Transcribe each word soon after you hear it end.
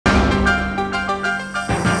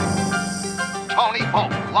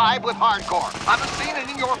vibe with hardcore. I'm seeing it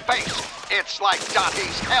in your face. It's like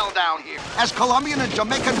Dante's hell down here. As Colombian and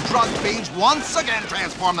Jamaican drug fiends once again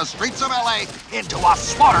transform the streets of LA into a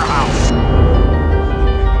slaughterhouse.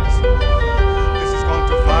 This is going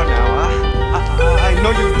too far now, huh? I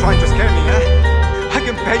know you're trying to scare me, huh? I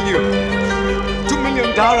can pay you $2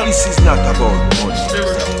 million. This is not about money.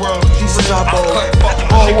 Spiritual world. This is about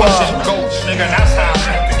Goats, nigga. That's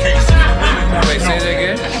how the case is. Wait, say it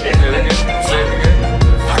again. Say it again. Say it again.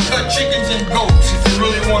 I cut chickens and goats if you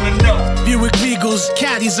really want to know. Buick Regals,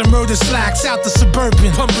 caddies and murder slacks out the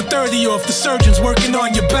Suburban. Pump a 30 off, the surgeons working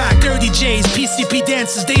on your back. Dirty J's, PCP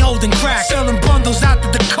dancers, they holding crack. Selling bundles out the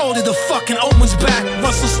Dakota, the fucking Owen's back.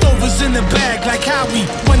 Russell Stover's in the bag like Howie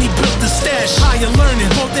when he built the stash. Higher learning,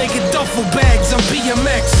 bodega duffel bags on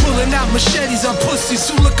BMX. Pulling out machetes on pussies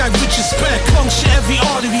who look like rich respect. Puncture every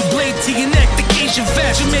artery, blade to your neck, the Cajun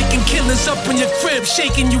vest. Jamaican killers up in your crib,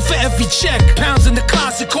 shaking you for every check. Pounds in the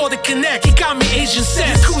closet, call the connect. He got me Asian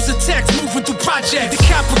sex. Yakuza text, moving through project. The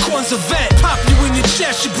Capricorn's a vet. Pop you in your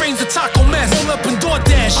chest, your brain's a taco mess. Roll up and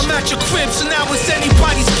DoorDash. I'm at your crib, so now it's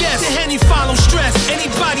anybody's guess. The Henny follow stress.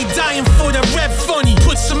 Anybody dying for that red funny.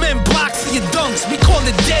 Put cement blocks in your dunks, we call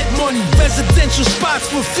it dead money. Residential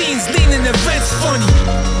spots with fiends leaning events funny.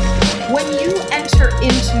 When you enter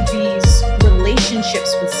into these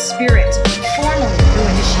relationships with spirit, formally through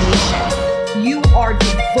initiation, you are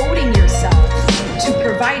devoting yourself to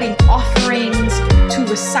providing offerings, to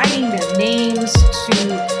reciting their names,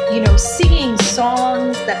 to, singing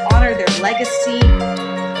songs that honor their legacy.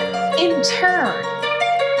 In turn,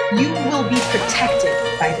 you will be protected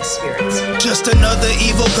by the spirits. Just another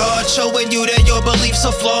evil god showing you that your beliefs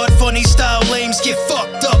are flawed. Funny style lames get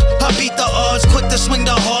fucked up. I beat the odds, quick to swing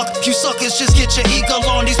the hawk. You suckers just get your eagle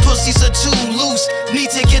on. These pussies are too loose,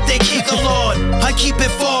 need to get their kegel on. I keep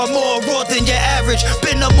it far more raw than your average.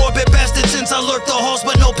 Been a morbid bastard since I lurked the halls,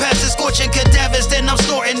 but no passes, scorching cadavers. Then I'm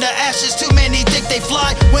snorting the ashes. Too many think they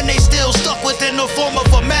fly when they still stuck within the form of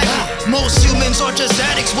a maggot. Most humans are just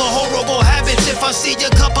addicts with horrible habits. If I see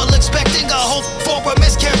a couple expecting a hope for a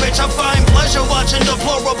miscarriage, I find pleasure watching the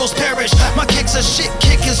deplorables perish. My kicks are shit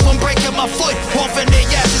kickers from breaking my foot off in their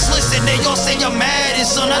asses. Listen, they all say I'm mad, and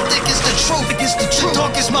son, I think it's the truth. The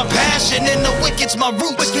talk is my passion, and the wicked's my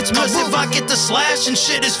roots. Cause if I get the slash and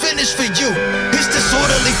shit is finished for you, it's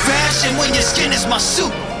disorderly fashion when your skin is my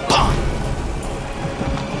suit.